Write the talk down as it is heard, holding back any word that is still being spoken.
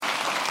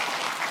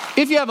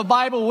If you have a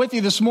Bible with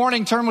you this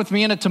morning, turn with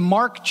me in it to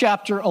Mark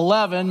chapter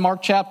 11.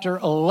 Mark chapter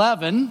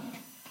 11, and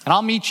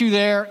I'll meet you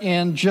there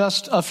in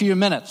just a few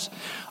minutes.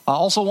 I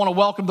also want to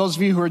welcome those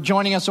of you who are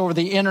joining us over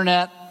the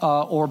internet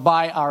or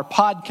by our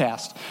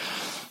podcast.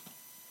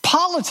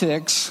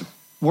 Politics,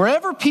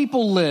 wherever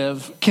people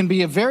live, can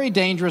be a very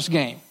dangerous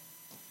game.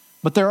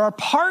 But there are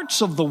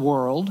parts of the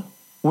world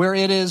where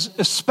it is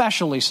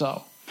especially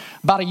so.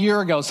 About a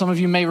year ago, some of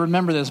you may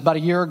remember this, about a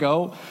year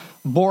ago,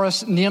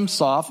 Boris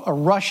Nemtsov, a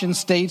Russian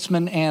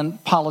statesman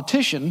and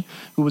politician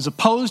who was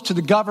opposed to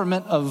the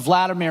government of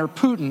Vladimir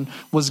Putin,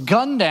 was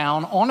gunned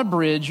down on a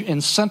bridge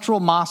in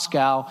central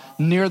Moscow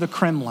near the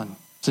Kremlin.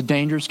 It's a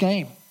dangerous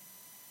game.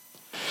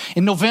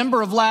 In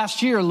November of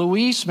last year,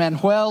 Luis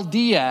Manuel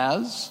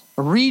Diaz,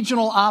 a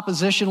regional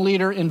opposition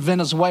leader in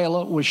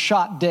Venezuela, was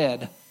shot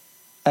dead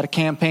at a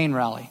campaign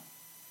rally.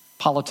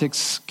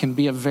 Politics can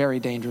be a very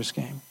dangerous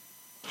game.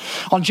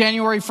 On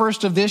January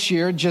 1st of this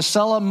year,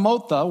 Gisela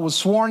Mota was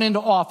sworn into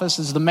office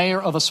as the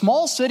mayor of a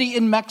small city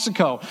in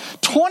Mexico.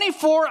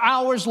 24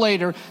 hours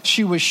later,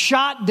 she was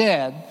shot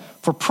dead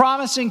for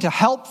promising to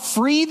help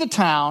free the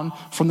town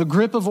from the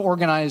grip of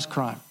organized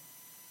crime.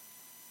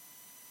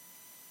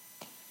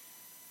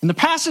 In the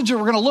passage that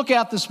we're going to look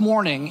at this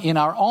morning in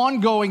our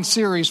ongoing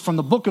series from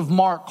the book of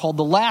Mark called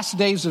The Last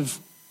Days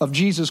of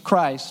Jesus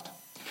Christ,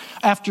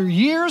 after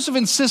years of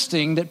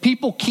insisting that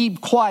people keep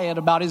quiet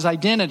about his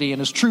identity and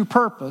his true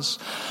purpose,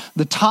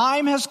 the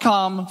time has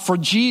come for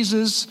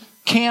Jesus'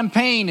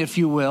 campaign, if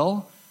you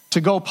will,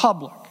 to go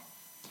public.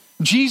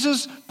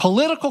 Jesus'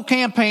 political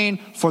campaign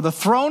for the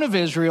throne of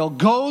Israel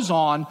goes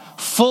on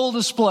full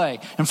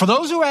display. And for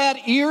those who had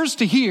ears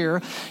to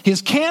hear,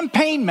 his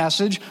campaign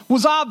message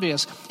was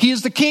obvious. He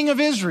is the king of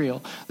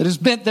Israel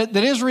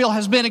that Israel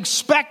has been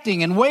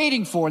expecting and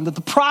waiting for, and that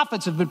the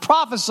prophets have been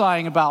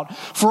prophesying about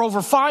for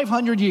over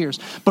 500 years.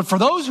 But for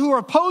those who are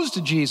opposed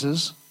to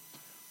Jesus,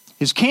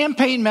 his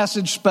campaign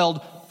message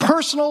spelled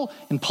personal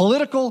and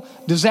political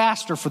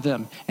disaster for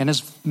them. And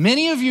as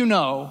many of you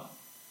know,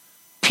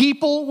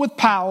 people with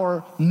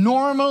power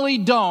normally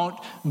don't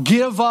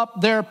give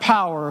up their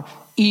power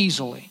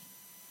easily.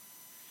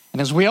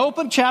 And as we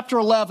open chapter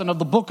 11 of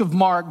the book of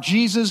Mark,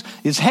 Jesus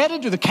is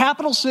headed to the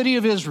capital city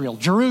of Israel,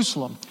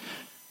 Jerusalem,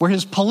 where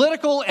his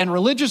political and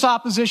religious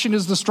opposition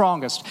is the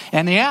strongest.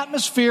 And the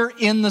atmosphere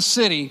in the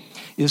city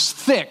is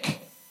thick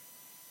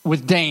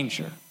with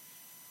danger.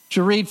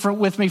 You read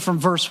with me from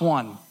verse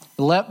 1,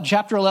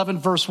 chapter 11,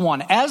 verse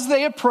 1. As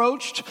they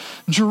approached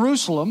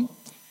Jerusalem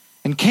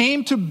and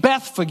came to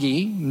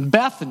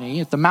Bethany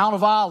at the Mount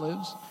of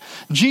Olives,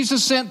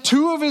 Jesus sent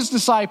two of his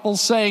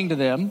disciples, saying to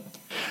them,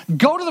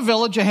 "Go to the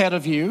village ahead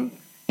of you,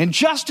 and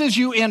just as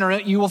you enter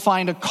it, you will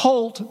find a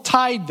colt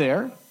tied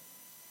there,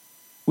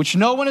 which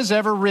no one has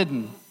ever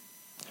ridden.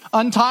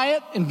 Untie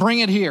it and bring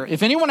it here.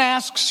 If anyone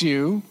asks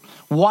you,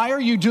 'Why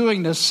are you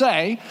doing this?'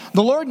 say,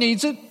 'The Lord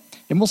needs it,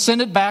 and we'll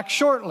send it back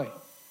shortly.'"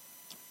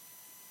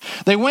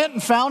 They went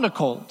and found a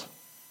colt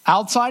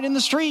outside in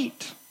the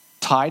street,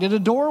 tied at a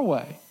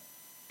doorway.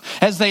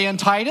 As they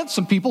untied it,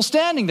 some people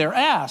standing there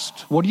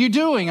asked, "What are you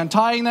doing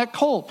untying that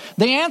colt?"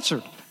 They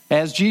answered,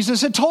 as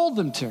Jesus had told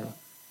them to,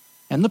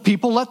 and the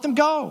people let them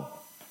go.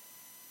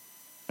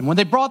 And when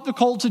they brought the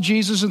colt to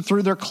Jesus and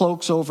threw their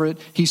cloaks over it,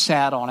 he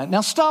sat on it. Now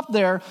stop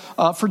there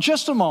for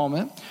just a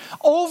moment.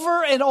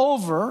 Over and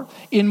over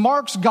in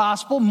Mark's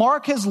gospel,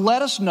 Mark has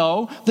let us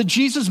know that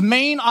Jesus'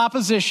 main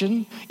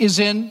opposition is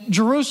in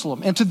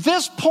Jerusalem. And to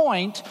this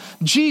point,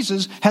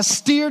 Jesus has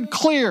steered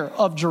clear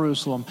of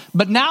Jerusalem.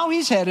 But now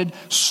he's headed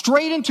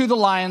straight into the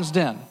lion's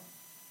den.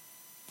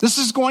 This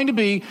is going to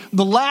be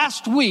the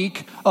last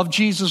week of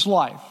Jesus'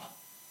 life.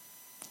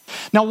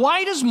 Now,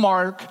 why does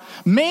Mark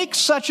make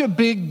such a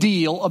big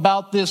deal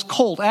about this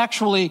colt?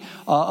 Actually,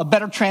 a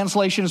better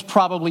translation is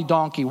probably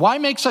donkey. Why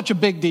make such a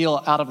big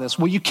deal out of this?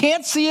 Well, you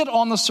can't see it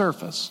on the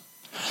surface.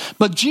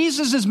 But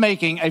Jesus is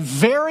making a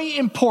very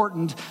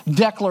important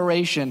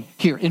declaration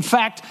here. In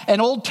fact, an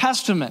Old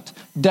Testament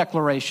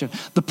declaration.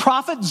 The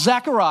prophet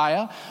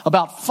Zechariah,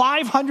 about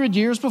 500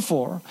 years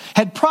before,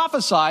 had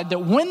prophesied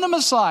that when the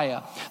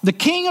Messiah, the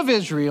King of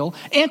Israel,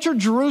 entered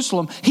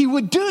Jerusalem, he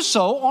would do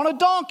so on a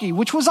donkey,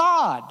 which was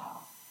odd.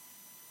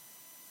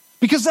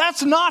 Because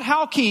that's not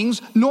how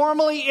kings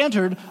normally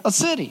entered a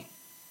city.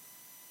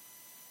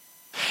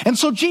 And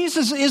so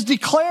Jesus is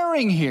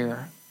declaring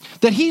here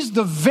that he's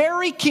the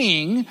very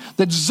king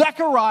that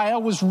Zechariah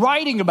was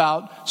writing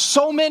about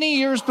so many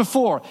years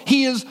before.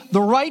 He is the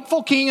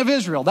rightful king of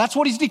Israel. That's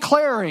what he's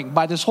declaring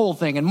by this whole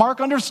thing. And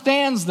Mark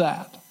understands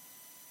that.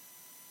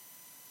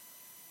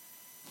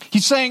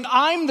 He's saying,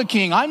 I'm the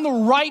king. I'm the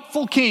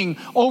rightful king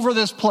over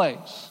this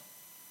place.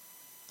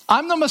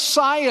 I'm the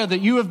Messiah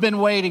that you have been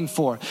waiting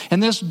for.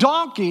 And this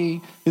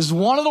donkey is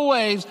one of the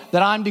ways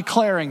that I'm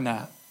declaring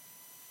that.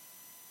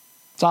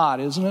 It's odd,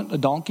 isn't it? A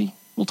donkey?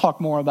 We'll talk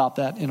more about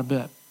that in a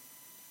bit.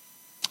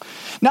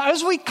 Now,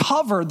 as we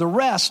cover the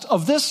rest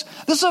of this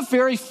is a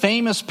very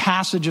famous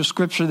passage of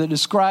Scripture that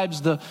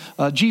describes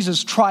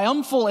Jesus'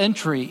 triumphal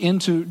entry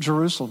into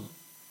Jerusalem.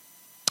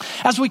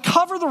 as we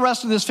cover the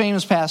rest of this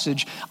famous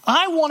passage,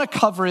 I want to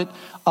cover it,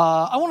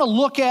 I want to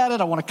look at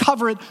it, I want to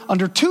cover it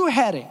under two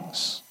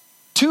headings.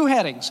 Two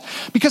headings.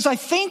 Because I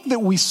think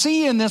that we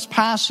see in this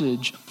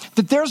passage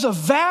that there's a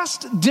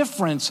vast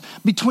difference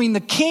between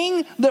the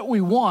king that we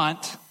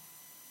want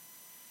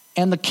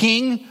and the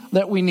king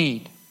that we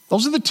need.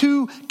 Those are the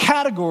two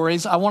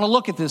categories I want to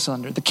look at this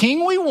under. The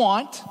king we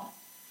want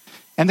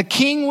and the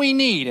king we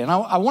need. And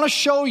I want to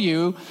show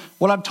you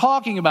what I'm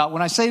talking about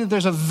when I say that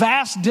there's a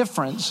vast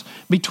difference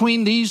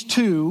between these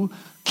two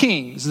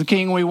kings, the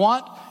king we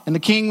want and the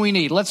king we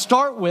need. Let's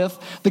start with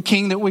the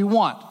king that we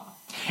want.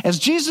 As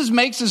Jesus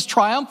makes his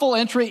triumphal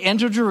entry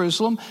into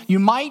Jerusalem, you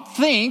might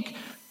think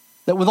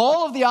that with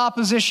all of the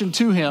opposition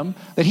to him,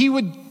 that he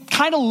would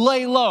kind of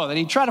lay low, that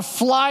he'd try to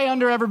fly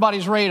under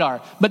everybody's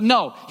radar. But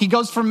no, he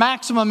goes for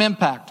maximum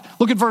impact.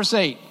 Look at verse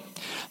 8.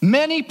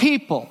 Many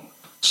people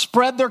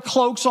spread their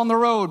cloaks on the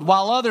road,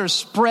 while others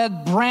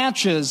spread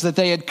branches that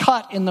they had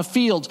cut in the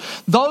fields.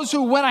 Those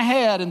who went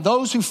ahead and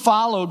those who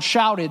followed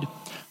shouted,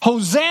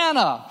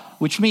 Hosanna,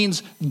 which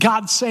means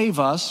God save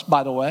us,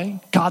 by the way.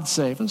 God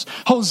save us.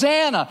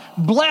 Hosanna,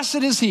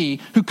 blessed is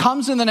he who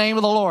comes in the name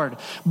of the Lord.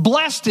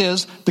 Blessed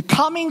is the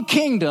coming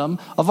kingdom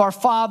of our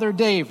father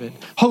David.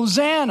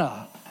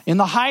 Hosanna in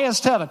the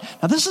highest heaven.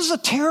 Now this is a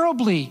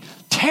terribly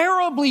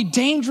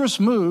dangerous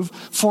move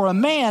for a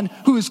man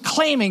who is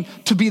claiming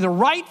to be the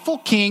rightful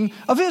king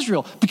of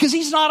Israel. Because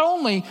he's not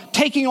only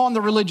taking on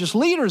the religious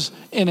leaders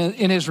in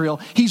Israel,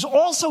 he's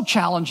also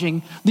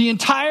challenging the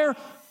entire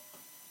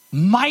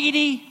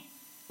mighty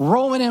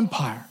Roman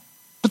Empire.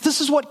 But this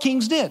is what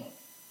kings did.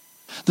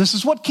 This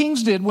is what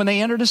kings did when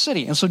they entered a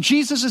city. And so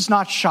Jesus is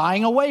not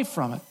shying away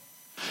from it.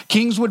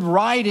 Kings would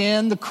ride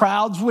in, the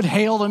crowds would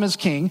hail them as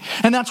king,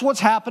 and that's what's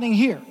happening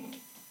here.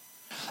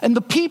 And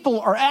the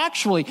people are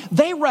actually,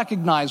 they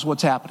recognize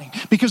what's happening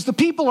because the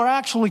people are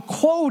actually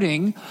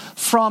quoting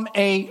from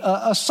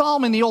a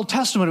psalm in the Old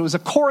Testament. It was a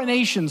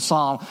coronation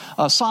psalm,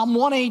 Psalm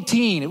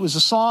 118. It was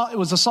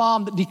a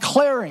psalm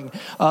declaring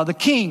the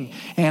king.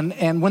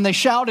 And when they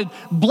shouted,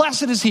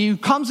 blessed is he who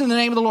comes in the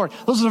name of the Lord.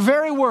 Those are the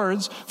very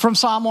words from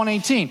Psalm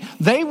 118.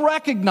 They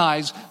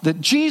recognize that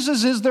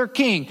Jesus is their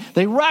king.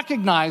 They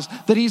recognize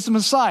that he's the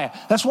Messiah.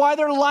 That's why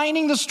they're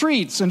lining the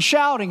streets and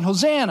shouting,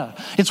 Hosanna.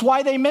 It's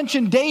why they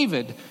mention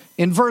David.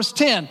 In verse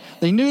 10,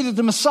 they knew that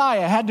the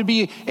Messiah had to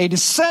be a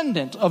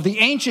descendant of the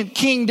ancient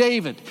King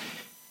David.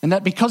 And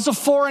that because of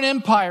foreign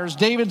empires,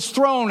 David's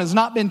throne has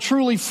not been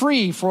truly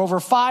free for over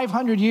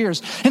 500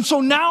 years. And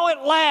so now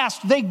at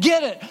last, they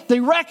get it.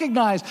 They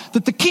recognize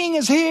that the king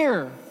is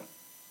here.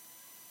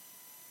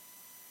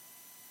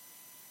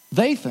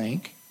 They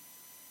think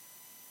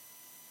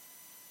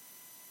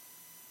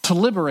to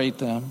liberate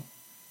them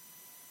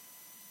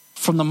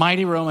from the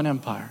mighty Roman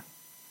Empire.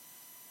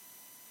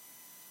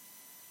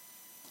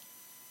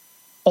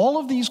 All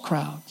of these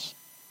crowds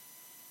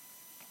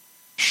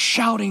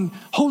shouting,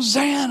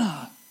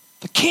 Hosanna,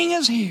 the king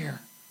is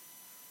here.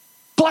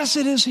 Blessed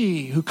is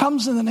he who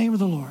comes in the name of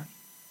the Lord.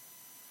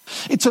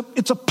 It's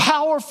a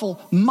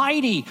powerful,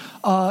 mighty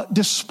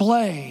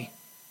display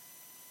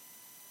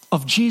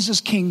of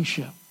Jesus'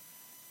 kingship.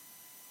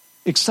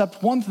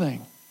 Except one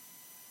thing,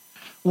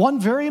 one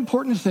very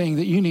important thing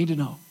that you need to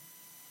know.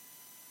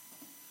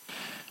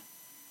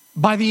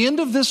 By the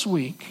end of this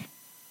week,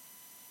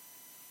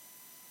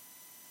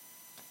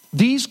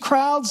 these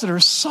crowds that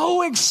are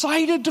so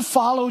excited to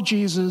follow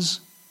Jesus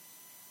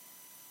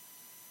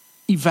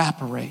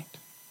evaporate.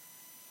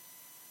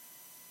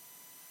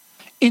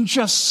 In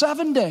just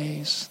 7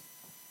 days,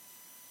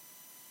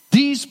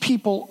 these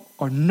people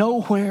are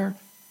nowhere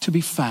to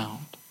be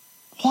found.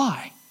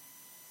 Why?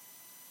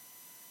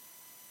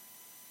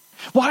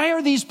 Why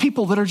are these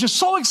people that are just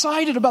so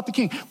excited about the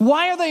king,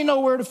 why are they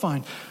nowhere to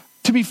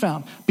be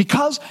found?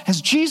 Because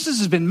as Jesus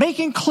has been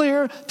making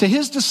clear to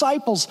his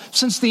disciples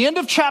since the end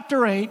of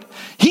chapter 8,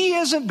 he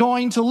isn't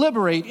going to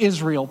liberate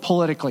Israel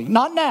politically.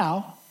 Not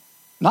now.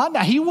 Not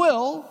now. He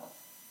will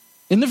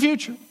in the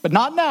future, but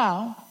not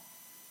now.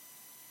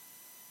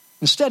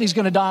 Instead, he's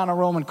going to die on a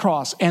Roman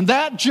cross. And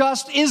that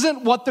just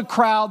isn't what the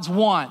crowds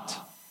want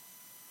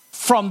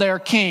from their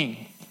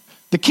king.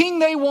 The king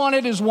they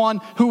wanted is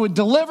one who would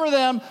deliver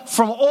them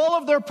from all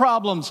of their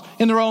problems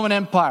in the Roman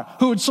Empire,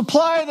 who would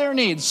supply their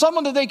needs,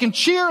 someone that they can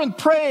cheer and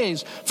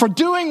praise for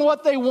doing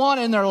what they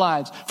want in their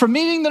lives, for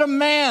meeting the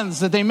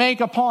demands that they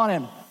make upon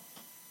him.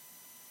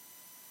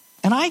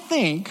 And I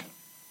think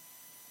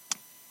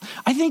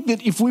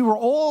that if we were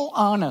all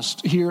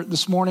honest here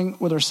this morning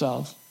with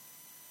ourselves,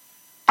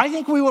 I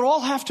think we would all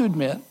have to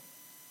admit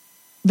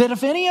that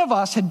if any of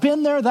us had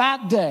been there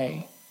that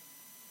day,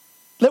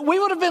 that we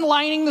would have been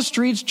lining the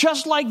streets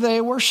just like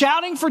they were,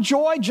 shouting for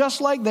joy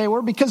just like they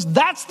were, because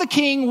that's the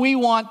king we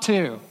want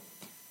too.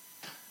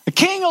 The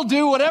king will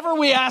do whatever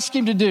we ask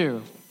him to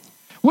do.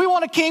 We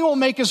want a king who will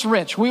make us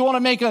rich. We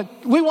want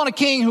a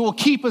king who will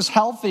keep us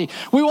healthy.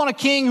 We want a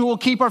king who will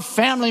keep our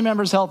family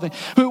members healthy.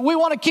 We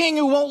want a king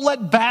who won't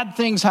let bad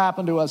things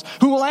happen to us,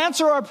 who will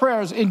answer our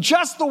prayers in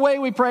just the way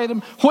we pray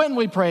them, when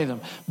we pray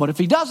them. But if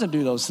he doesn't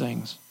do those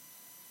things,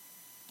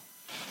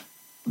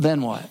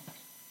 then what?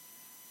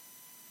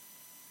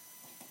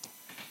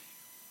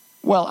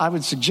 Well, I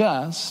would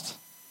suggest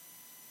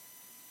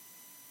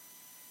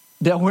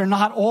that we're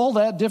not all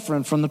that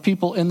different from the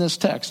people in this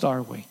text,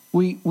 are we?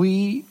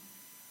 We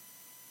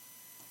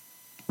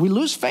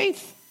lose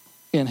faith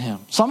in him.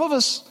 Some of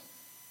us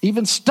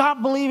even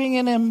stop believing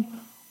in him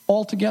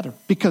altogether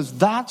because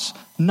that's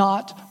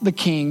not the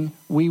king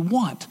we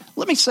want.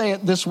 Let me say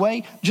it this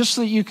way, just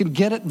so that you can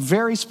get it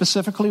very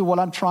specifically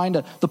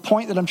the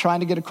point that I'm trying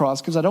to get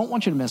across, because I don't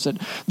want you to miss it.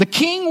 The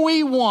king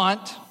we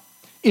want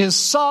is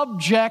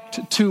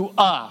subject to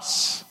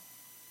us.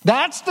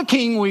 That's the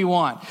king we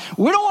want.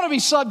 We don't want to be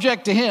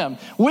subject to him.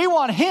 We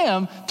want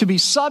him to be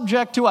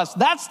subject to us.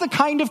 That's the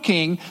kind of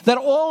king that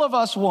all of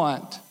us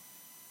want,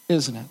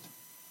 isn't it?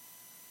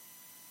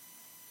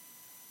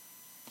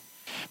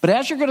 But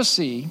as you're going to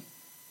see,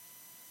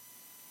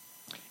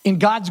 in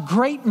God's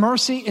great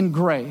mercy and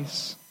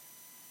grace,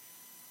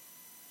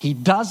 he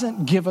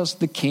doesn't give us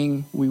the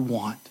king we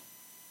want.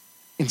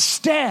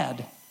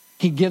 Instead,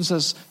 he gives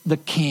us the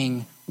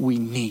king we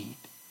need.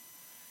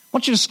 I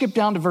want you to skip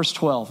down to verse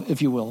 12,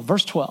 if you will.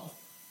 Verse 12.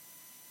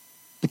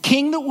 The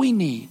king that we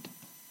need,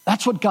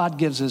 that's what God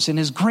gives us in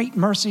his great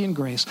mercy and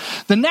grace.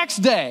 The next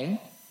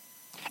day,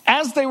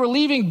 as they were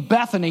leaving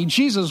Bethany,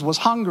 Jesus was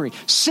hungry.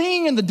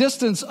 Seeing in the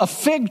distance a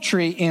fig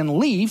tree in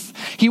leaf,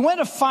 he went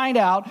to find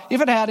out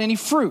if it had any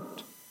fruit.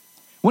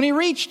 When he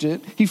reached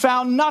it, he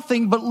found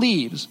nothing but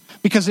leaves,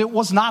 because it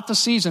was not the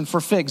season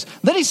for figs.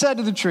 Then he said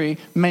to the tree,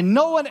 "May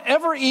no one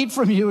ever eat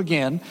from you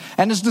again."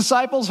 And his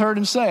disciples heard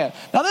him say it.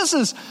 Now this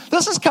is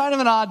kind of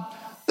an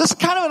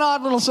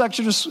odd little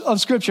section of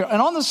scripture.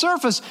 And on the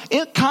surface,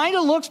 it kind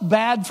of looks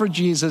bad for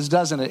Jesus,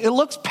 doesn't it? It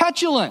looks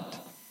petulant.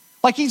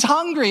 Like he's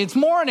hungry. It's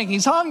morning.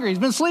 He's hungry. He's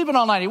been sleeping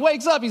all night. He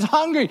wakes up. He's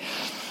hungry.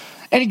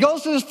 And he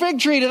goes to this fig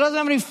tree that doesn't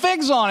have any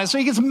figs on it. So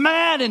he gets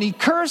mad and he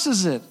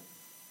curses it.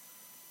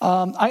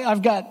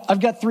 I've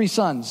got three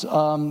sons.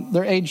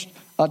 They're aged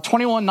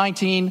 21,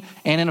 19,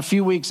 and in a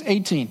few weeks,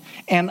 18.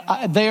 And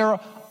they're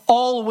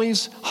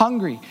always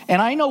hungry.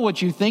 And I know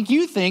what you think.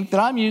 You think that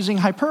I'm using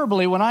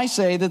hyperbole when I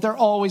say that they're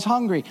always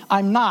hungry.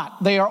 I'm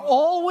not. They are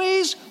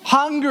always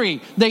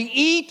hungry. They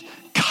eat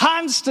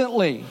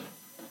constantly.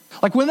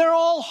 Like when they're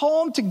all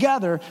home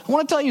together, I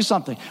want to tell you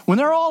something. When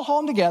they're all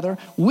home together,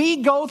 we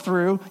go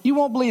through, you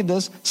won't believe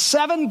this,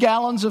 7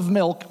 gallons of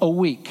milk a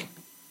week.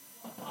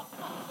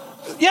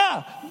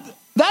 Yeah,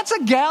 that's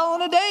a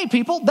gallon a day,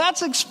 people.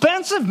 That's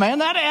expensive, man.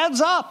 That adds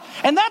up.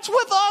 And that's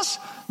with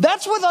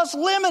us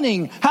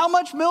limiting how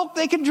much milk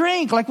they can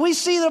drink. Like we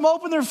see them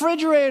open the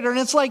refrigerator and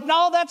it's like,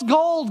 no, that's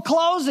gold.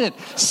 Close it.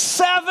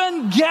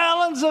 7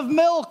 gallons of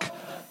milk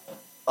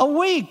a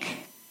week.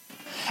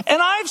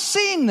 And I've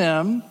seen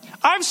them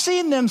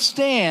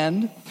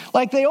stand,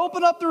 like they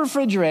open up the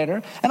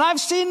refrigerator, and I've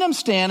seen them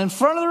stand in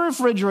front of the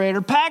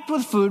refrigerator, packed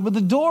with food, with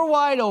the door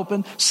wide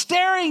open,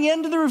 staring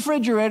into the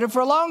refrigerator for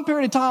a long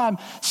period of time,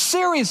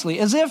 seriously,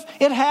 as if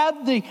it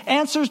had the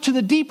answers to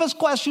the deepest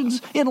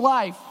questions in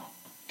life.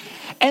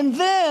 And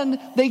then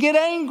they get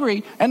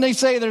angry, and they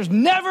say, "There's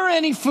never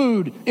any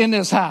food in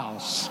this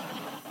house.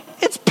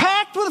 It's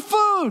packed with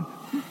food."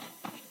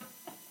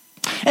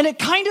 And it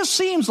kind of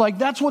seems like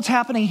that's what's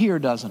happening here,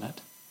 doesn't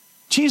it?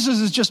 Jesus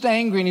is just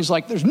angry and he's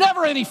like, "There's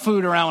never any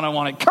food around when I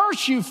want it.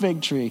 Curse you,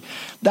 fig tree."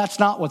 That's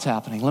not what's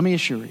happening, let me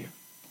assure you.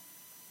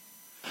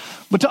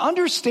 But to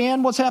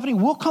understand what's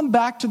happening, we'll come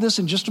back to this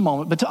in just a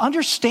moment, but to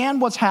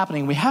understand what's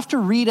happening, we have to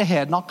read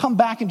ahead, and I'll come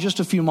back in just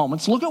a few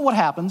moments. Look at what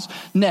happens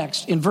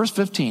next in verse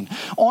 15.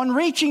 On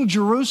reaching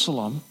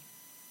Jerusalem,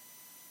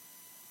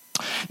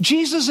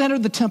 Jesus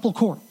entered the temple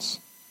courts,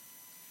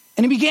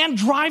 and he began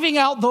driving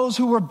out those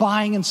who were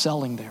buying and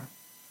selling there.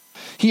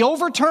 He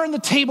overturned the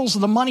tables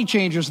of the money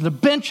changers and the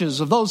benches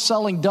of those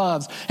selling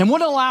doves, and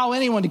wouldn't allow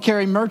anyone to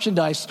carry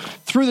merchandise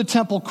through the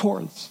temple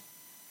courts.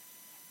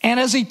 And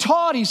as he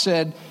taught, he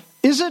said,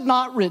 "Is it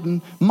not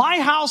written, 'My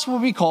house will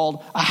be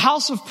called a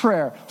house of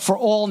prayer for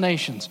all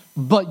nations,'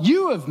 but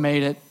you have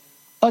made it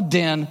a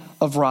den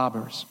of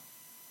robbers."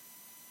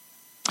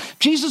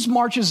 Jesus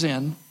marches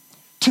in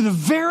to the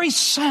very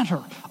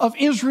center of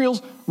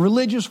Israel's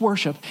religious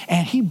worship,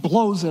 and he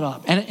blows it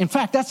up. And in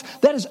fact,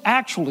 that is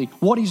actually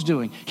what he's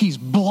doing. He's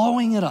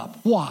blowing it up.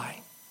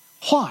 Why?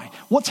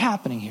 What's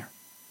happening here?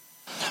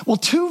 Well,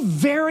 2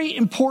 very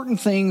important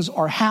things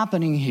are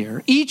happening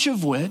here, each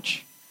of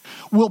which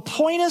will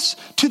point us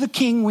to the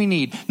king we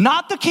need.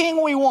 Not the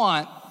king we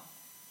want,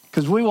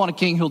 because we want a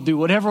king who'll do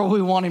whatever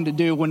we want him to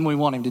do when we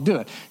want him to do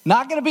it.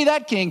 Not going to be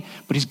that king,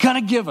 but he's going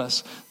to give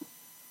us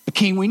the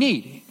king we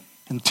need.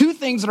 And 2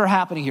 things that are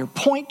happening here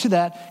point to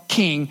that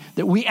king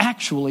that we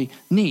actually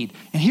need.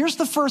 And here's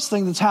the first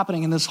thing that's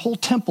happening in this whole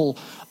temple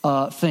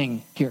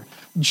thing here.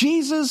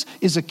 Jesus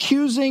is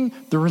accusing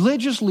the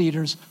religious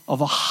leaders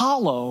of a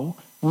hollow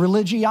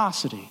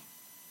religiosity.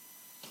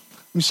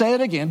 Let me say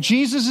it again.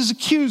 Jesus is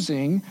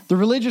accusing the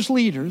religious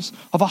leaders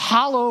of a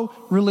hollow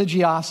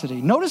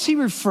religiosity. Notice he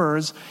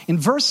refers, in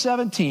verse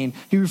 17,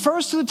 he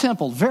refers to the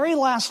temple, very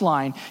last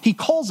line, he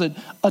calls it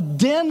a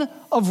den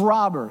of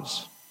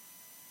robbers.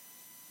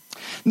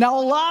 Now,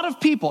 a lot of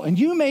people, and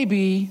you may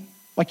be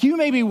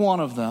one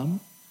of them,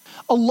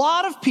 A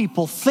lot of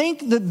people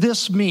think that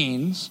this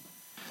means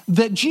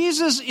that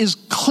Jesus is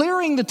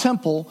clearing the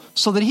temple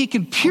so that he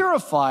can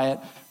purify it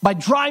by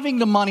driving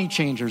the money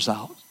changers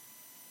out.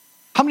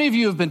 How many of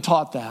you have been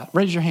taught that?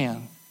 Raise your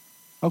hand.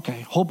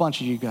 Okay, a whole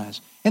bunch of you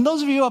guys. And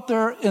those of you up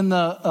there in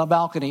the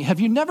balcony, have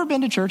you never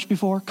been to church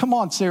before? Come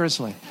on,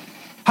 seriously.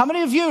 How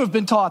many of you have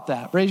been taught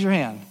that? Raise your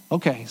hand.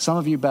 Okay, some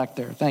of you back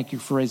there. Thank you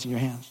for raising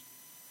your hands.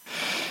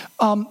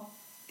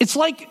 It's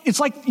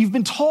like you've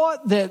been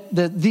taught that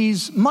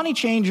these money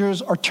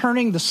changers are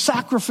turning the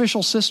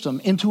sacrificial system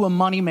into a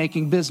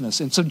money-making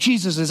business. And so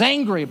Jesus is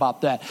angry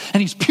about that,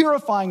 and he's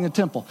purifying the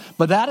temple.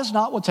 But that is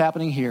not what's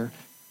happening here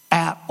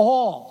at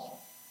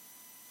all.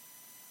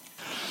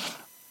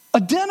 A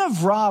den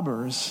of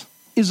robbers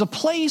is a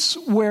place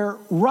where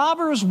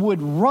robbers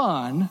would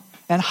run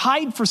and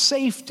hide for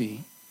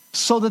safety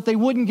so that they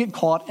wouldn't get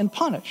caught and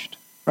punished,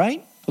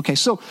 right? Okay,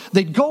 so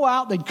they'd go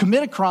out, they'd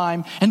commit a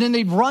crime, and then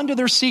they'd run to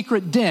their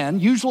secret den,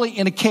 usually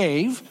in a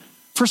cave,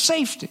 for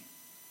safety.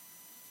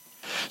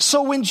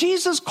 So when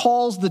Jesus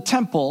calls the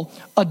temple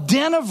a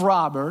den of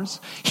robbers,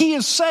 he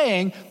is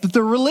saying that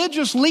the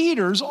religious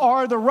leaders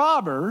are the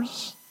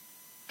robbers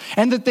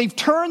and that they've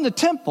turned the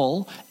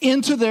temple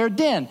into their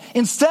den.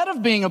 Instead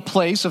of being a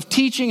place of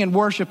teaching and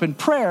worship and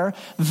prayer,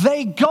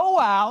 they go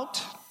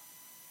out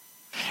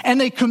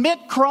and they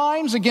commit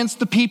crimes against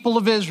the people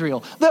of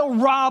Israel. They'll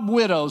rob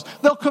widows.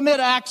 They'll commit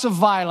acts of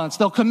violence.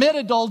 They'll commit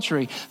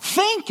adultery,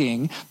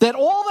 thinking that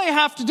all they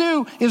have to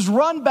do is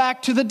run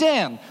back to the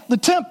den, the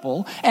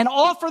temple, and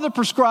offer the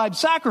prescribed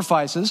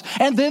sacrifices,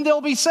 and then they'll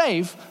be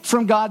safe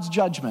from God's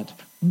judgment.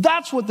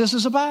 That's what this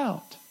is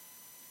about.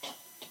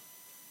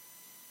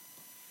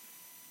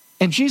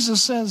 And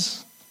Jesus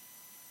says,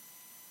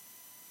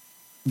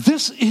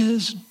 this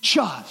is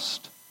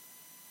just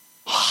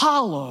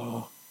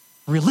hollow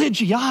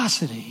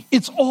religiosity.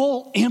 It's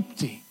all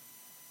empty.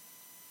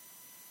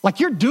 Like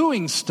you're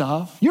doing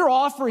stuff, you're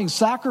offering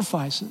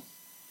sacrifices.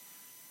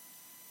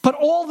 But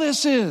all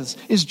this is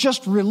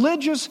just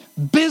religious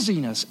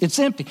busyness. It's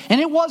empty. And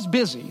it was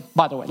busy,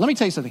 by the way. Let me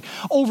tell you something.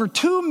 Over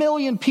 2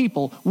 million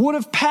people would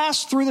have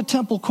passed through the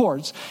temple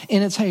courts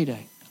in its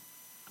heyday.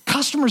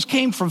 Customers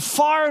came from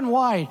far and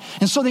wide,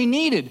 and so they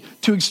needed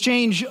to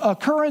exchange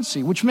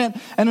currency, which meant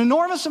an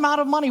enormous amount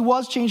of money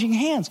was changing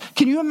hands.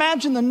 Can you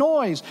imagine the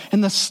noise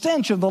and the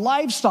stench of the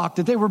livestock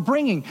that they were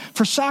bringing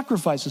for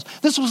sacrifices?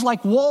 This was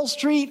like Wall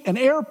Street, an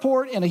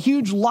airport, and a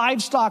huge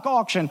livestock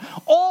auction,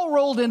 all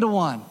rolled into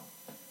one.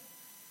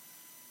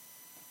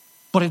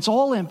 But it's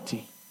all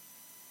empty,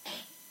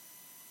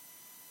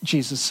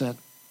 Jesus said.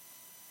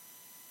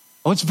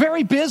 Oh, it's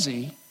very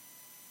busy.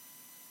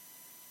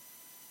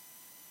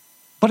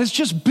 But it's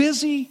just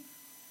busy,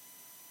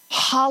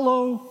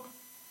 hollow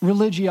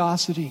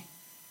religiosity.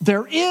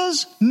 There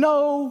is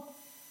no,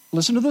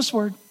 listen to this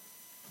word,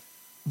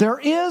 there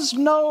is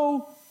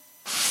no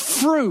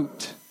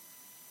fruit.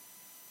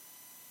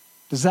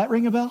 Does that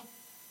ring a bell?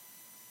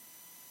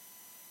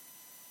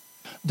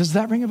 Does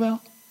that ring a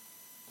bell?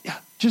 Yeah,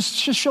 just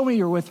show me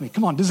you're with me.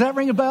 Come on, does that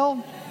ring a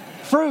bell?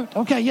 Fruit,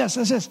 okay, yes.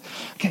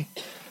 Okay,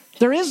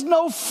 there is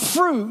no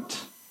fruit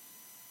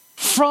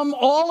from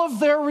all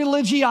of their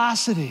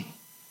religiosity.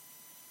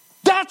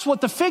 That's what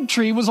the fig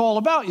tree was all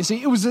about. You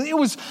see, it was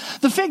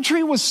the fig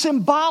tree was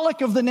symbolic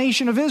of the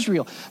nation of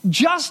Israel.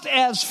 Just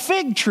as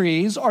fig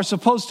trees are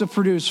supposed to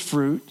produce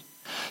fruit,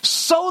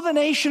 so the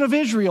nation of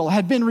Israel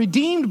had been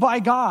redeemed by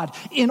God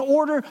in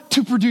order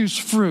to produce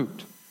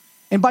fruit.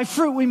 And by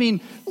fruit we mean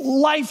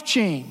life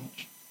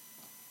change.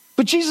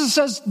 But Jesus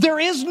says there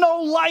is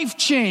no life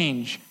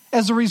change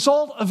as a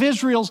result of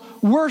Israel's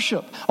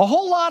worship. A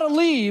whole lot of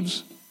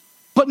leaves,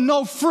 but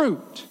no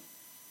fruit.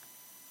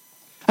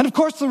 And of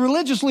course, the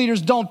religious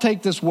leaders don't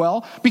take this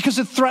well because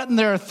it threatened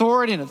their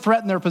authority and it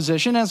threatened their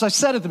position. As I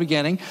said at the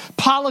beginning,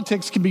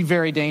 politics can be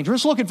very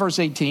dangerous. Look at verse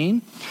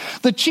 18.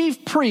 The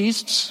chief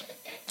priests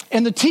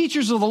and the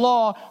teachers of the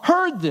law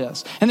heard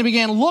this, and they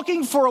began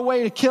looking for a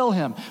way to kill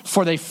him,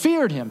 for they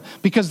feared him,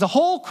 because the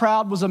whole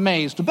crowd was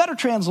amazed. A better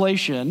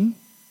translation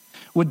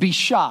would be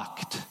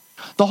shocked.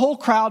 The whole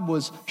crowd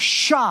was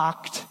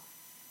shocked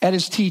at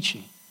his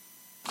teaching.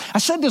 I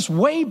said this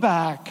way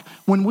back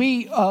when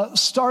we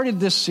started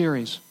this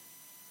series.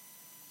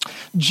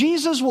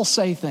 Jesus will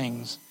say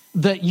things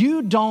that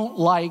you don't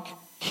like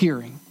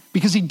hearing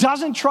because he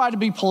doesn't try to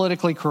be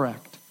politically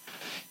correct.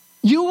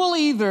 You will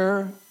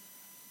either,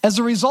 as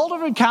a result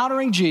of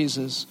encountering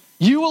Jesus,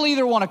 you will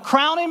either want to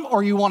crown him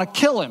or you want to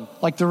kill him,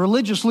 like the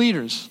religious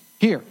leaders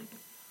here.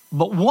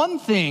 But one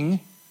thing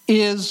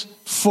is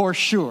for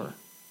sure.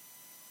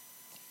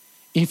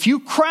 If you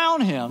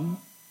crown him,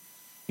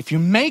 if you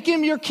make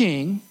him your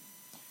king,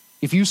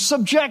 if you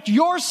subject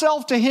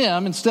yourself to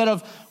him instead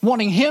of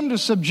wanting him to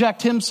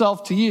subject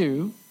himself to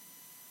you,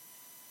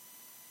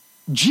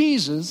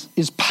 Jesus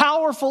is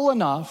powerful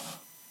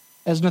enough,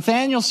 as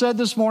Nathaniel said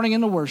this morning in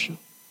the worship,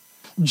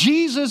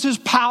 Jesus is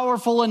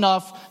powerful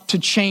enough to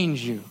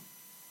change you.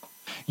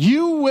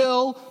 You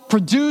will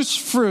produce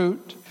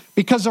fruit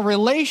Because a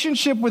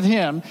relationship with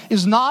him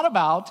is not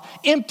about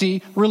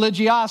empty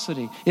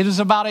religiosity. It is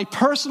about a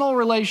personal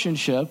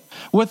relationship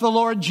with the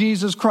Lord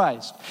Jesus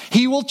Christ.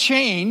 He will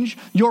change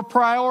your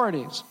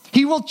priorities.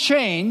 He will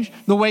change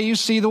the way you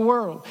see the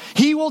world.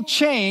 He will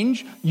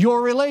change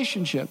your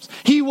relationships.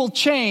 He will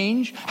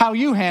change how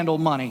you handle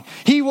money.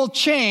 He will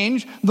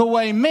change the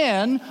way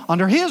men,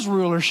 under his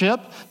rulership,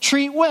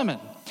 treat women.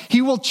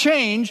 He will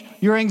change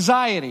your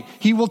anxiety.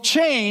 He will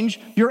change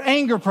your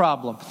anger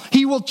problem.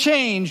 He will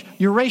change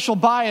your racial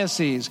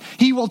biases.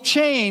 He will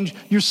change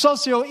your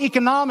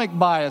socioeconomic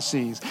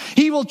biases.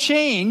 He will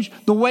change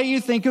the way you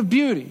think of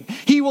beauty.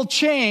 He will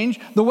change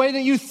the way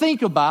that you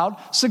think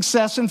about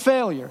success and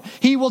failure.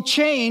 He will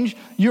change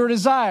your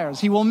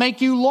desires. He will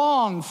make you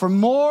long for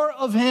more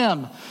of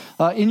him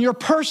in your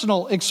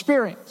personal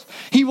experience.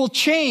 He will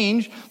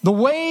change the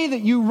way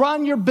that you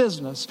run your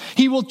business.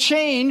 He will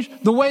change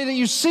the way that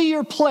you see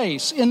your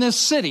place in this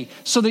city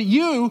so that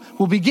you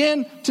will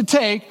begin to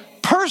take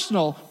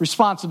personal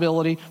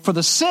responsibility for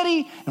the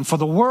city and for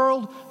the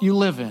world you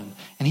live in.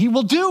 And he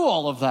will do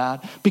all of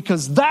that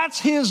because that's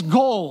his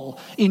goal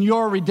in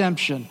your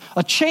redemption.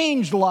 A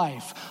changed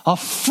life, a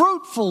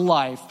fruitful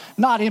life,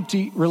 not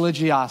empty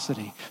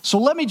religiosity. So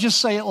let me just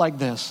say it like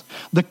this.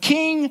 The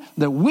king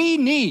that we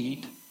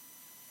need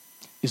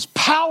is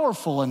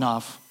powerful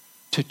enough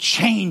to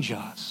change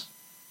us.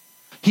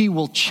 He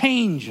will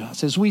change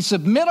us as we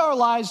submit our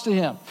lives to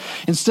him.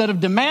 Instead of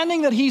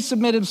demanding that he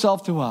submit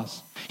himself to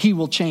us, he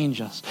will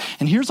change us.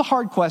 And here's a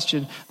hard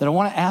question that I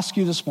want to ask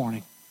you this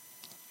morning.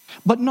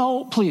 But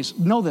no, please,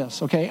 know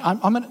this, okay?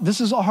 This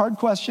is a hard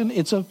question.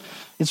 It's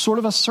sort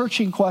of a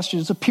searching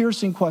question. It's a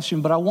piercing question.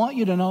 But I want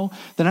you to know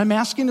that I'm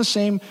asking the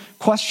same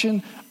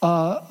question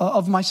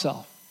of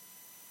myself.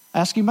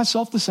 Asking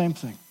myself the same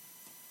thing.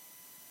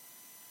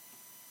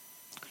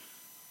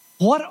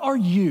 What are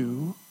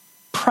you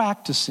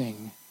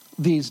practicing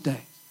these days?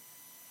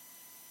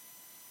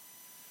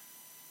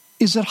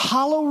 Is it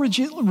hollow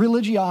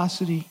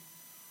religiosity,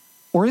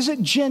 or is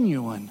it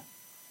genuine,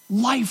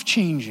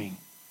 life-changing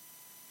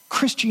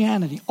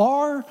Christianity?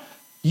 Are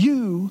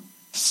you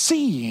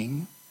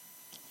seeing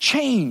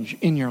change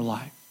in your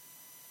life?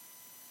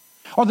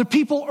 Are the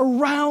people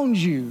around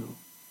you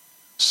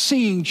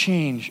seeing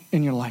change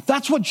in your life?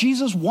 That's what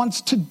Jesus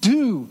wants to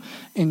do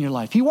in your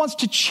life. He wants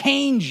to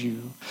change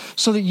you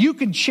so that you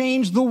can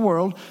change the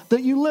world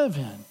that you live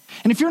in.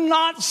 And if you're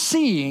not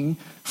seeing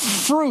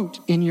fruit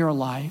in your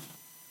life,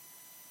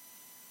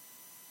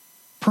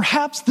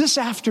 perhaps this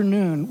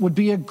afternoon would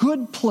be a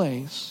good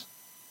place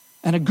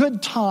and a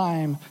good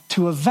time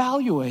to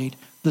evaluate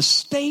the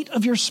state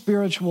of your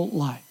spiritual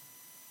life.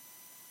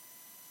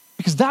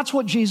 Because that's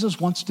what Jesus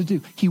wants to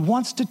do. He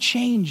wants to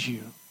change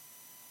you.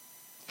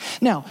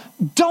 Now,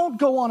 don't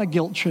go on a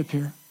guilt trip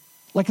here.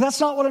 Like, that's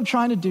not what I'm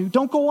trying to do.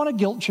 Don't go on a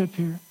guilt trip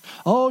here.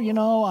 Oh,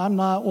 I'm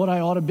not what I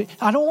ought to be.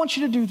 I don't want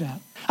you to do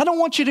that. I don't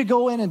want you to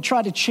go in and try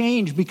to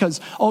change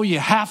because, you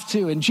have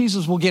to, and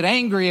Jesus will get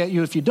angry at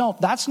you if you don't.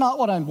 That's not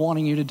what I'm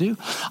wanting you to do.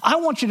 I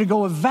want you to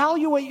go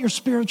evaluate your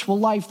spiritual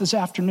life this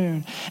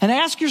afternoon and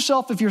ask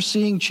yourself if you're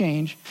seeing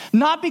change,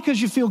 not because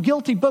you feel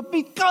guilty, but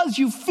because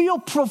you feel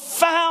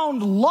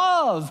profound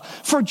love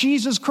for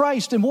Jesus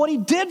Christ and what he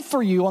did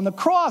for you on the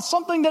cross,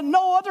 something that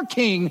no other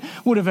king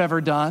would have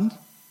ever done.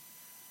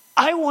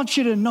 I want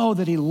you to know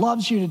that he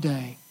loves you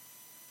today.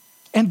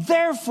 And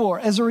therefore,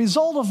 as a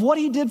result of what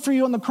he did for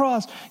you on the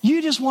cross, you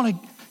want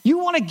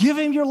to give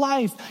him your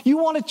life. You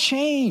want to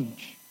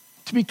change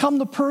to become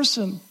the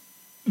person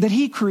that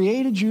he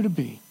created you to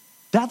be.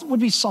 That would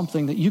be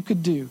something that you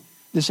could do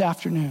this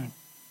afternoon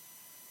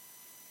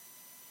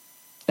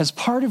as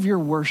part of your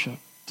worship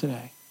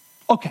today.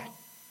 Okay.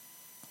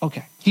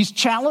 He's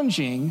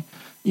challenging,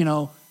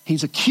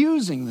 he's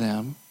accusing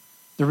them,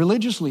 the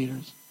religious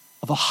leaders,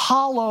 of a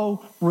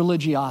hollow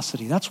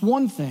religiosity. That's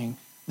one thing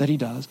that he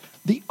does.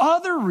 The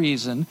other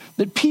reason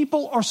that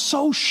people are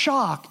so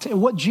shocked at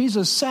what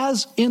Jesus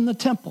says in the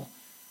temple,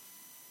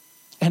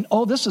 and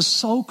this is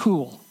so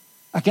cool.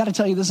 I got to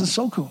tell you, this is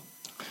so cool.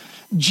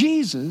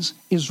 Jesus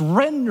is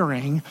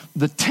rendering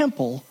the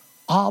temple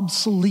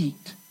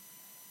obsolete.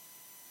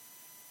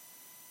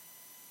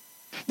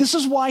 This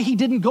is why he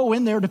didn't go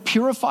in there to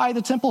purify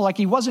the temple. Like,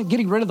 he wasn't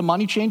getting rid of the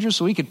money changers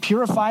so he could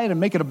purify it and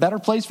make it a better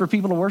place for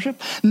people to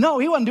worship. No,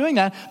 he wasn't doing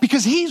that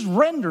because he's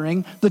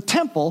rendering the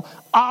temple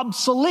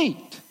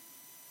obsolete,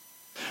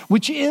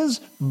 which is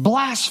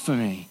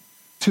blasphemy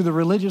to the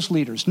religious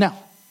leaders. Now,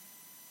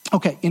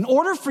 okay, in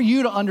order for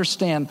you to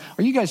understand,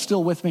 are you guys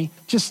still with me?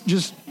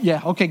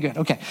 Yeah, okay, good,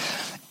 okay.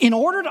 In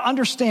order to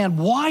understand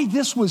why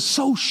this was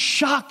so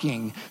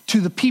shocking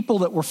to the people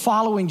that were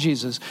following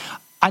Jesus,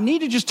 I need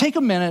to just take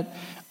a minute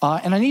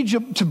and I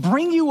need to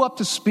bring you up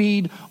to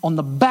speed on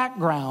the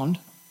background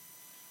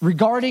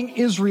regarding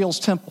Israel's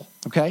temple,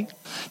 okay?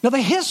 Now,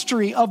 the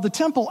history of the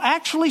temple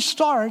actually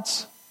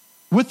starts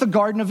with the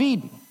Garden of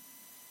Eden.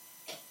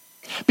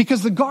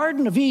 Because the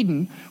Garden of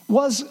Eden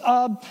was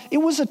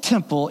a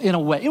temple in a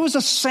way. It was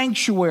a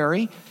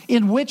sanctuary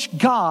in which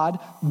God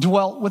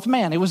dwelt with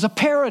man. It was a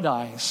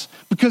paradise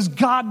because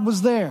God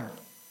was there.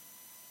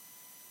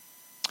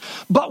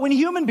 But when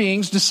human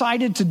beings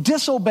decided to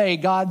disobey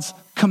God's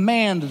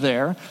command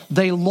there,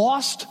 they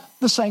lost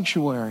the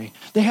sanctuary.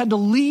 They had to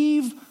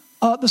leave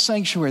the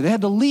sanctuary. They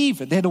had to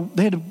leave it. They had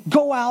to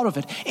go out of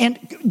it. And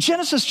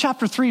Genesis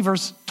chapter 3,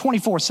 verse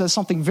 24 says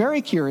something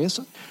very curious.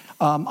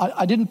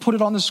 I didn't put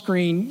it on the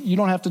screen. You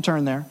don't have to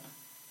turn there.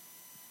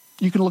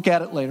 You can look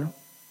at it later.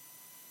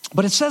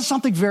 But it says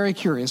something very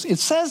curious. It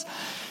says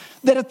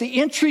that at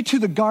the entry to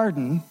the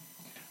garden,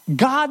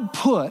 God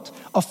put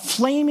a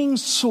flaming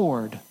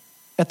sword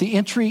at the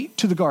entry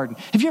to the garden.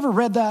 Have you ever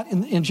read that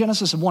in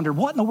Genesis and wondered,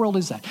 what in the world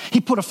is that?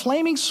 He put a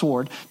flaming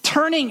sword,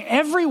 turning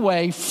every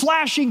way,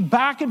 flashing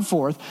back and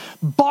forth,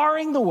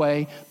 barring the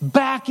way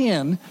back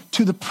in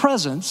to the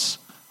presence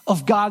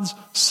of God's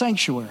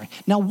sanctuary.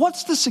 Now,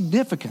 what's the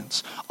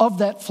significance of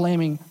that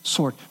flaming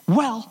sword?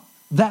 Well,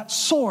 that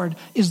sword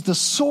is the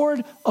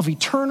sword of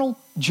eternal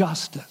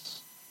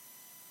justice.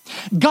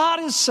 God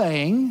is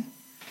saying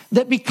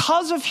that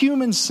because of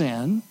human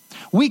sin,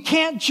 we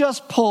can't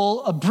just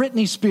pull a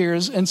Britney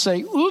Spears and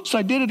say, oops,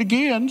 I did it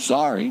again,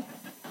 sorry,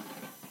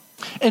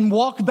 and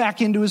walk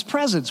back into his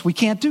presence. We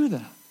can't do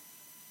that.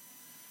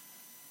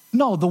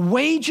 No, the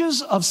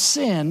wages of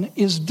sin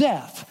is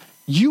death.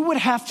 You would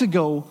have to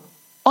go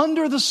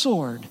under the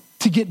sword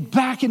to get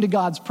back into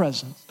God's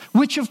presence,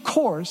 which of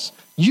course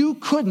you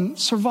couldn't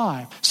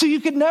survive. So you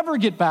could never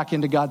get back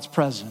into God's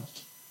presence.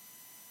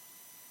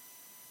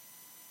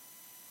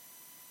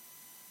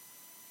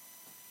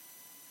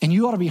 And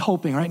you ought to be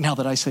hoping right now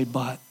that I say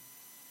but.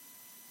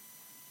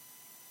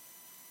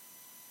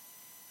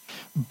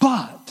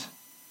 But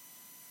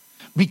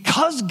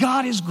because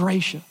God is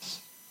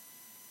gracious,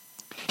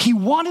 he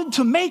wanted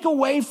to make a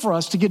way for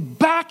us to get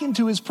back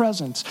into his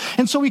presence.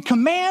 And so he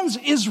commands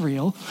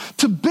Israel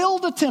to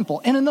build a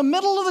temple. And in the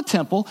middle of the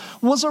temple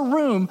was a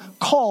room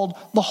called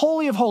the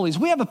Holy of Holies.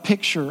 We have a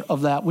picture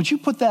of that. Would you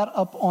put that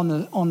up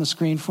on the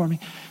screen for me?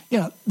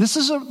 Yeah,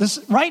 this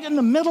right in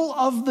the middle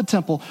of the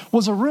temple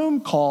was a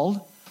room called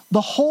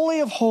the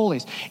Holy of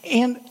Holies.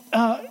 And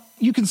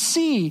you can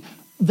see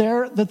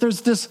there that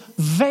there's this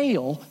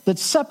veil that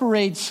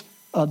separates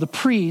the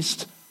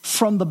priest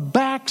from the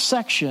back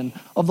section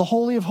of the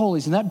Holy of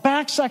Holies. And that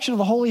back section of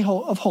the Holy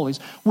of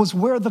Holies was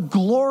where the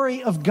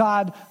glory of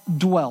God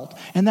dwelt.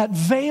 And that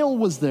veil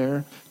was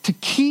there to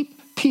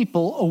keep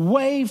people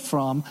away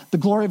from the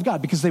glory of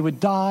God because they would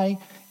die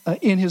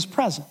in his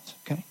presence.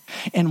 Okay?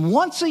 And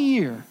once a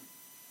year,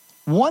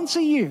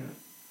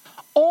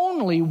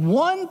 only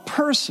one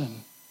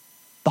person,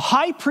 the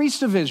high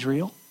priest of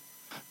Israel,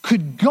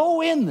 could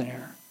go in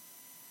there.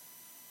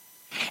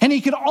 And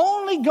he could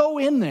only go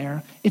in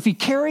there if he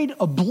carried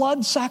a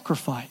blood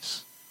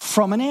sacrifice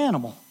from an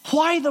animal.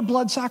 Why the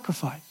blood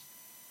sacrifice?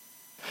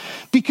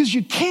 Because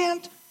you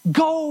can't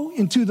go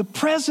into the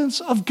presence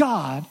of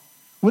God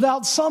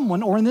without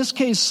someone, or in this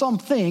case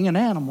something, an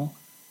animal,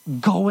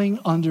 going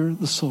under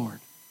the sword.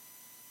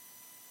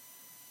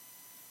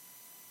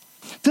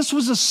 This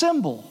was a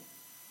symbol.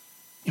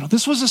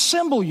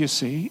 You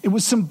see. It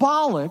was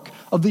symbolic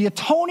of the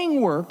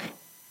atoning work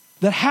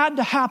that had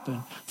to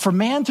happen for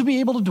man to be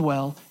able to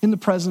dwell in the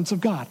presence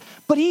of God.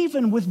 But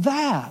even with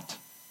that,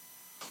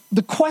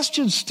 the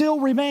question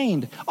still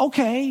remained,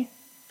 okay,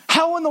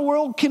 how in the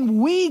world can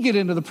we get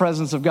into the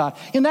presence of God?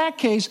 In that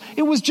case,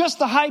 it was just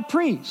the high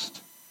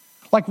priest,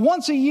 like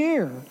once a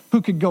year, who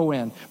could go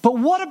in. But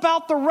what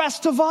about the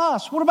rest of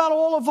us? What about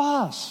all of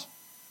us?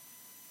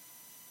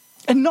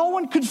 And no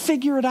one could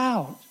figure it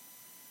out.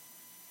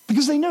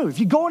 Because they knew if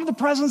you go into the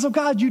presence of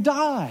God, you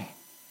die.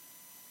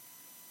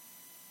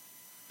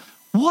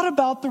 What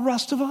about the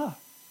rest of us?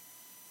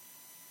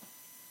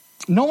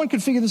 No one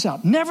could figure this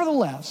out.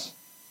 Nevertheless,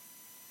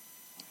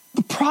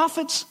 the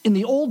prophets in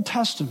the Old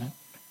Testament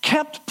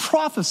kept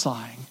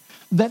prophesying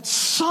that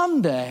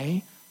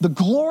someday the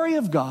glory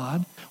of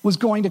God was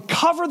going to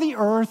cover the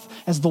earth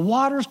as the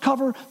waters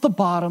cover the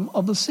bottom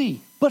of the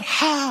sea. But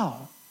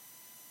how?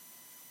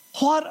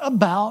 What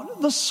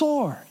about the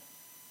sword?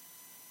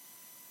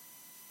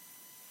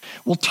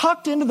 Well,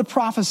 tucked into the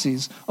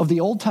prophecies of the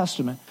Old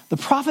Testament, the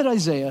prophet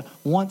Isaiah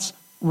once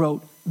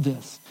wrote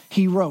this.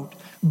 He wrote,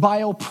 by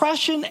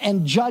oppression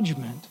and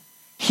judgment,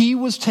 he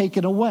was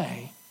taken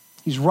away.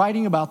 He's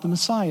writing about the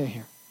Messiah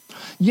here.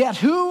 Yet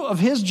who of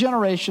his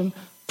generation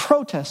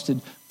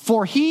protested?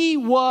 For he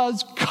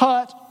was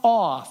cut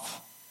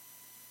off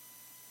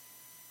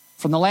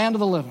from the land of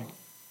the living.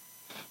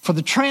 For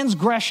the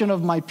transgression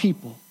of my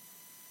people,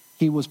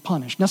 he was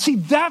punished. Now see,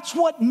 that's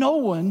what no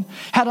one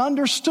had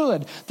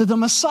understood. That the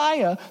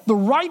Messiah, the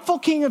rightful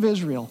king of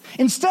Israel,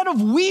 instead of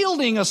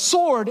wielding a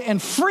sword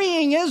and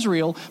freeing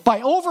Israel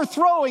by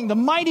overthrowing the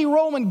mighty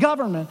Roman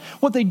government,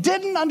 what they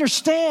didn't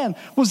understand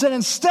was that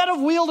instead of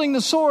wielding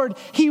the sword,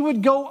 he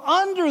would go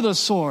under the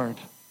sword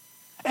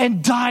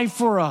and die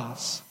for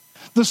us.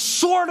 The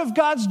sword of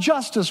God's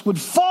justice would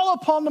fall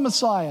upon the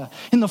Messiah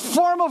in the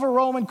form of a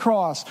Roman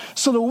cross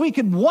so that we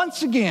could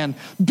once again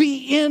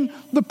be in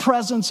the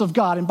presence of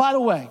God. And by the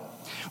way,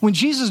 when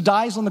Jesus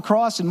dies on the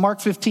cross in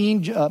Mark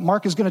 15,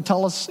 Mark is going to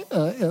tell us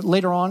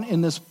later on in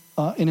this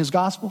his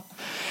gospel,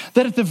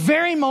 that at the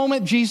very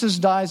moment Jesus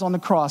dies on the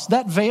cross,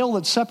 that veil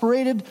that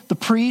separated the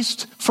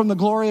priest from the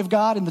glory of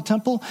God in the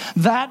temple,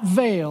 that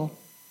veil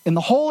in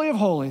the Holy of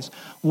Holies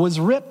was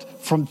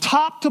ripped from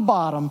top to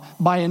bottom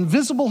by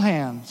invisible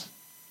hands,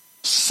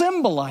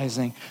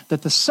 symbolizing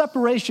that the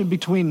separation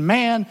between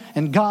man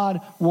and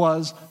God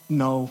was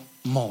no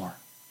more.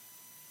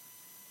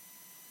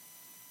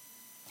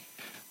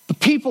 The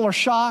people are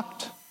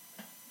shocked.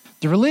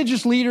 The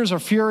religious leaders are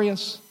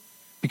furious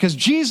because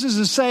Jesus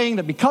is saying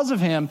that because of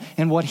him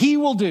and what he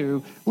will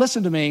do,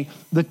 listen to me,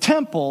 the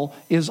temple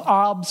is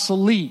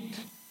obsolete.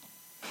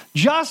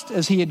 Just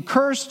as he had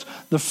cursed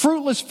the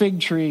fruitless fig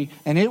tree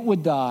and it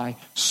would die,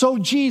 so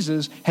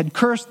Jesus had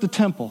cursed the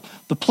temple,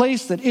 the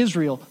place that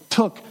Israel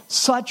took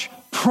such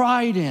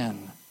pride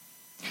in.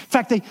 In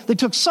fact, they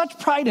took such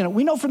pride in it.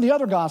 We know from the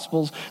other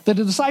Gospels that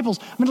the disciples,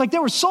 they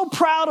were so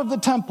proud of the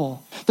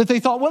temple that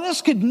they thought, well,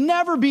 this could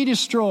never be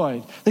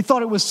destroyed. They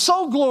thought it was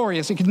so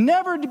glorious, it could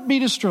never be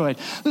destroyed.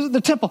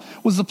 The temple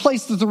was the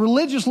place that the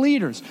religious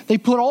leaders, they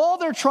put all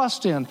their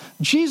trust in.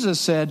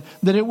 Jesus said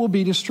that it will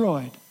be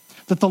destroyed,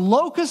 that the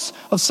locus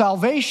of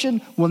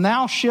salvation will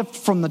now shift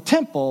from the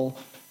temple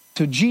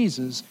to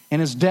Jesus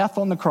and his death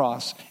on the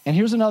cross. And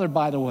here's another,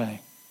 by the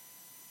way.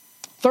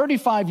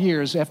 35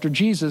 years after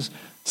Jesus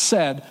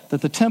said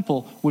that the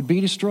temple would be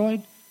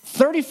destroyed,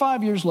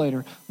 35 years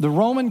later, the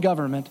Roman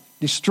government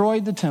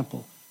destroyed the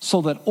temple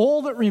so that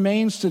all that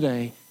remains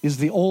today is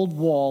the old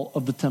wall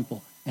of the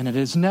temple. And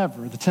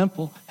the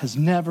temple has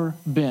never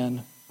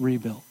been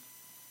rebuilt.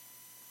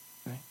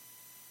 Okay?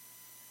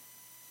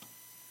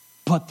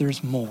 But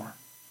there's more.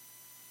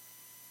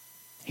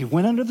 He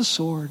went under the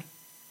sword.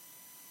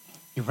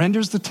 He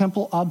renders the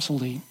temple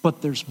obsolete,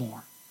 but there's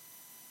more.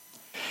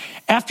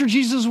 After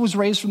Jesus was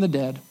raised from the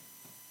dead,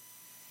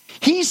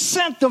 he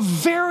sent the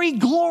very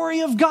glory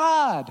of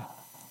God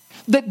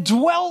that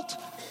dwelt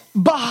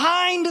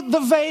behind the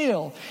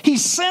veil. He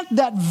sent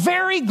that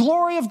very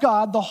glory of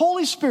God, the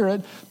Holy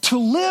Spirit, to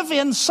live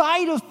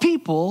inside of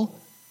people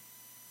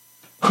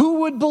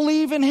who would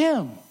believe in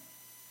him.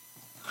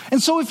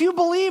 And so if you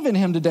believe in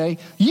him today,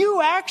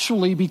 you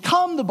actually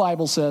become, the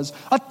Bible says,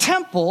 a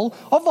temple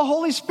of the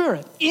Holy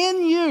Spirit.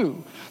 In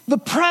you, the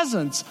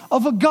presence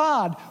of a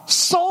God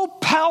so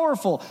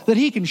powerful that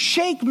he can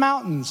shake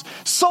mountains,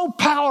 so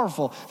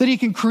powerful that he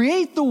can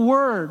create the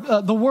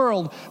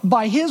world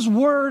by his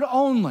word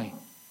only.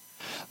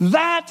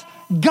 That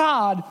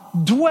God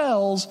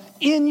dwells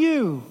in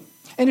you.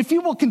 And if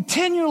you will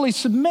continually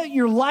submit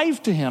your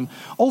life to him,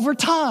 over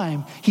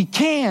time, he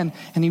can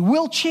and he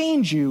will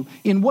change you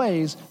in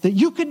ways that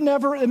you could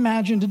never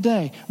imagine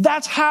today.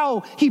 That's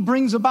how he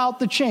brings about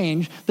the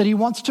change that he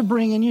wants to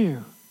bring in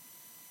you.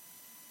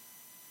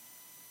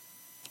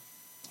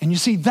 And you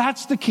see,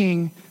 that's the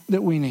king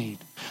that we need.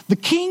 The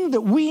king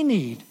that we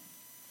need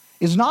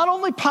is not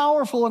only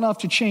powerful enough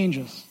to change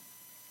us,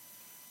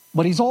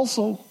 but he's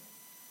also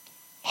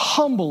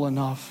humble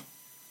enough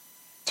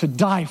to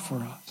die for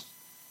us.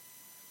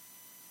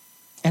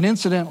 And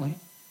incidentally,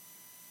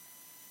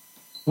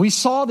 we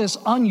saw this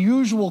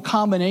unusual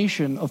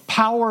combination of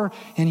power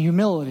and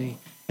humility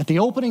at the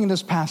opening of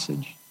this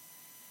passage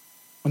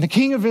when the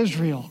king of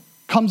Israel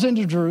comes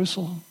into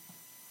Jerusalem,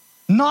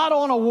 not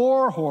on a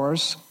war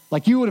horse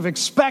like you would have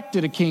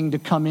expected a king to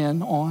come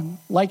in on,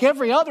 like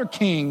every other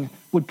king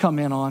would come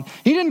in on.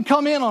 He didn't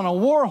come in on a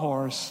war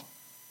horse,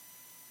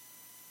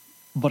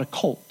 but a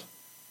colt.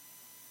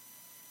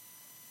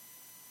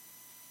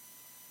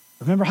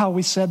 Remember how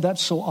we said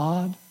that's so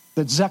odd?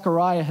 That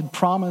Zechariah had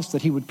promised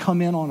that he would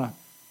come in on a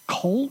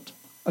colt,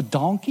 a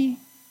donkey.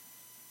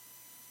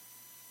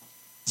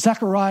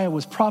 Zechariah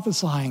was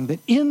prophesying that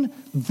in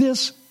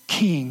this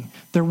king,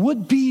 there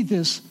would be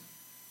this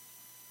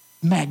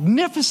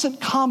magnificent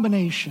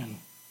combination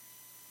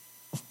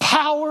of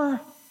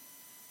power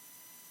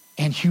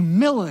and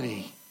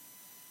humility,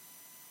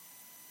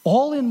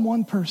 all in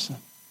one person.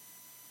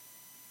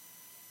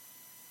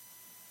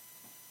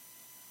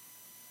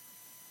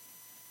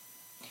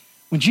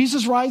 When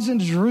Jesus rides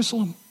into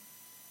Jerusalem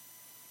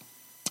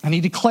and he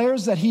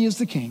declares that he is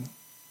the king,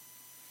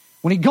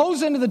 when he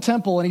goes into the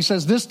temple and he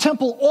says, this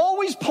temple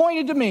always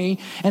pointed to me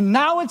and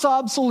now it's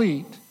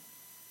obsolete,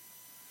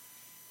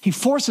 he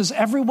forces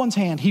everyone's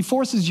hand. He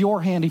forces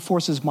your hand. He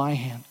forces my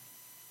hand.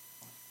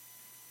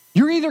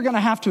 You're either going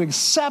to have to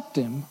accept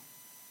him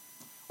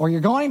or you're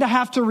going to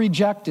have to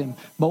reject him.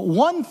 But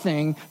one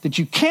thing that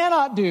you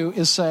cannot do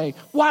is say,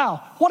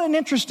 wow, what an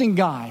interesting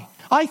guy.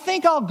 I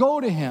think I'll go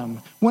to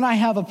him when I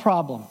have a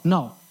problem.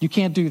 No, you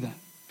can't do that.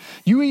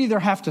 You either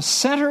have to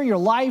center your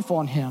life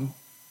on him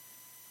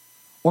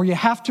or you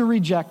have to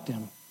reject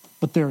him.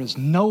 But there is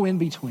no in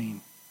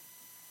between.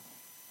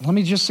 Let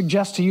me just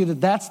suggest to you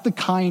that that's the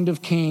kind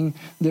of king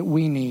that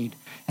we need.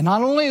 And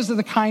not only is it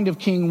the kind of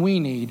king we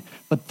need,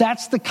 but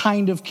that's the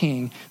kind of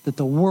king that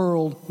the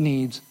world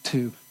needs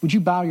too. Would you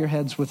bow your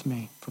heads with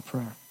me for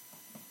prayer?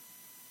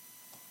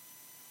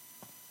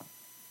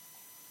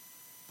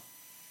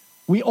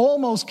 We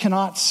almost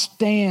cannot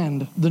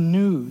stand the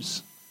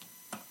news.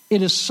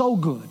 It is so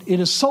good. It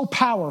is so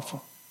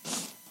powerful.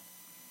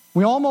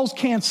 We almost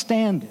can't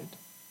stand it.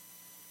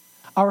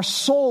 Our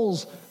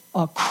souls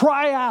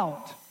cry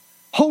out,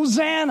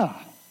 Hosanna!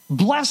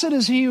 Blessed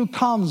is he who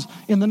comes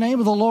in the name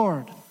of the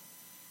Lord.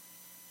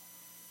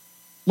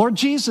 Lord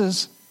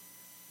Jesus,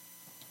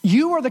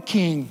 you are the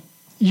King.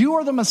 You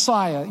are the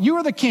Messiah. You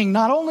are the King,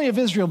 not only of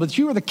Israel, but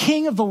you are the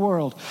King of the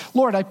world.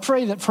 Lord, I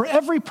pray that for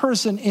every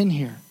person in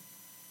here,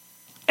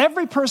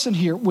 every person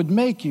here would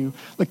make you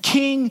the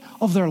King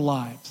of their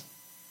lives.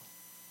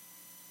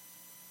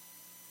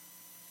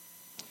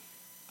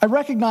 I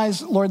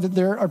recognize, Lord, that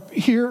there are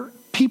here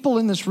people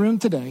in this room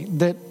today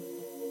that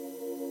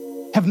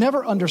have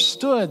never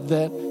understood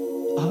that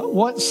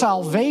what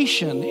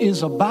salvation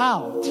is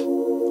about,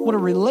 what a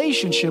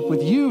relationship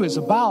with you is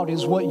about,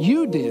 is what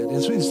you did,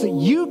 is that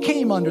you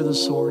came under the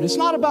sword. It's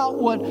not about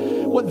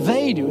what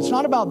they do. It's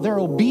not about their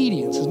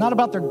obedience. It's not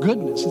about their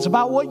goodness. It's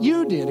about what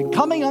you did and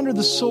coming under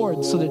the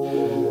sword so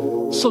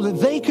that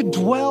they could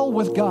dwell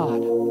with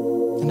God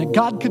and that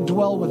God could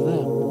dwell with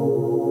them.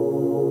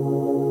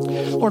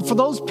 Lord, for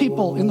those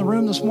people in the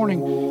room this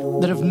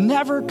morning that have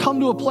never come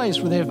to a place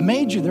where they have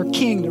made you their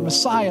King, their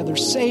Messiah, their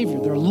Savior,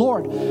 their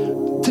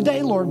Lord,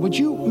 today, Lord, would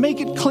you make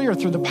it clear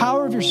through the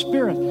power of your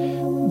Spirit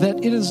that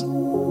it's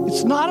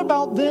not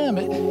about them.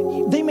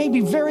 They may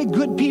be very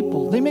good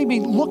people. They may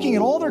be looking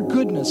at all their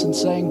goodness and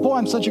saying, boy,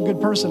 I'm such a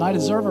good person. I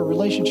deserve a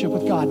relationship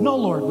with God. No,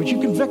 Lord, would you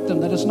convict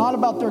them that it's not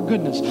about their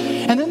goodness?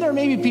 And then there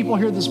may be people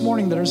here this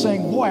morning that are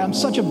saying, boy, I'm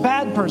such a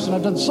bad person.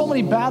 I've done so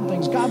many bad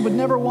things. God would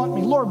never want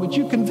me. Lord, would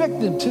you convict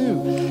them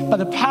too? By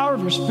the power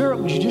of your Spirit,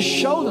 would you just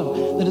show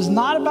them that it's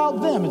not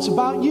about them. It's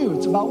about you.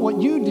 It's about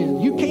what you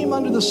did. You came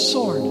under the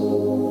sword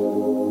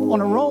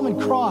on a Roman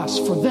cross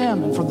for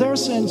them and for their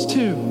sins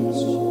too.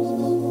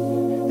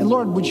 And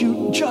Lord, would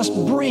you just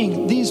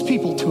bring these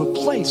people to a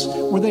place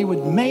where they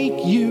would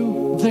make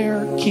you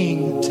their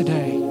King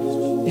today,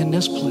 in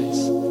this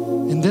place,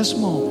 in this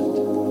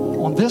moment,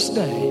 on this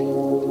day,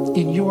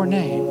 in your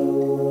name.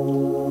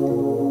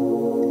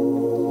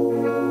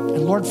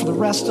 And Lord, for the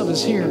rest of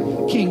us here,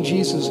 King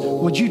Jesus,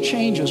 would you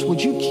change us?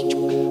 Would you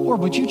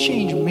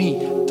change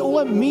me? Don't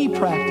let me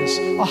practice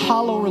a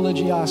hollow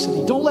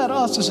religiosity. Don't let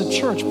us as a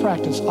church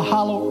practice a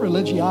hollow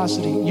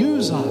religiosity.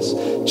 Use us,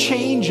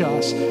 change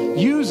us,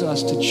 use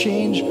us to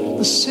change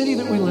the city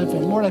that we live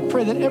in. Lord, I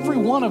pray that every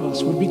one of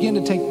us would begin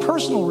to take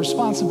personal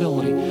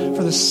responsibility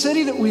for the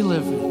city that we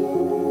live in,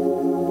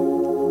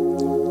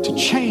 to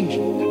change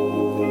it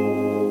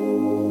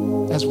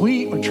as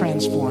we are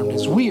transformed,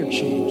 as we are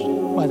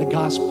changed by the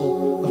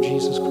gospel of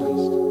Jesus Christ.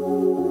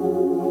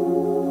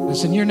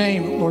 It's in your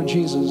name, Lord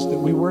Jesus, that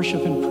we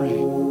worship and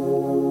pray.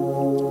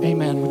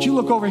 Amen. Would you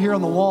look over here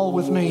on the wall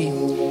with me,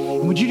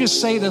 and would you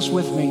just say this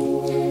with me?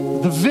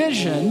 The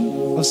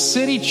vision of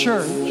City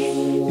Church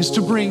is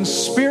to bring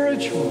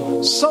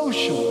spiritual,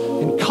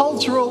 social, and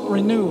cultural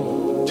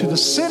renewal to the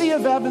city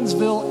of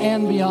Evansville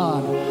and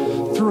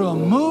beyond through a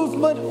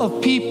movement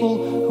of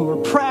people who are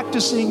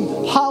practicing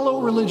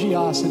hollow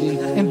religiosity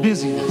and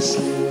busyness.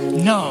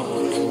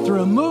 No,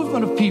 through a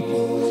movement of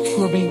people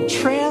who are being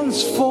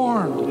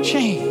transformed,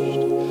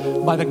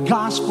 changed by the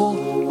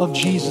gospel of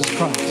Jesus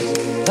Christ.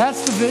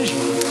 That's the vision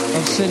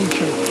of City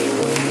Church.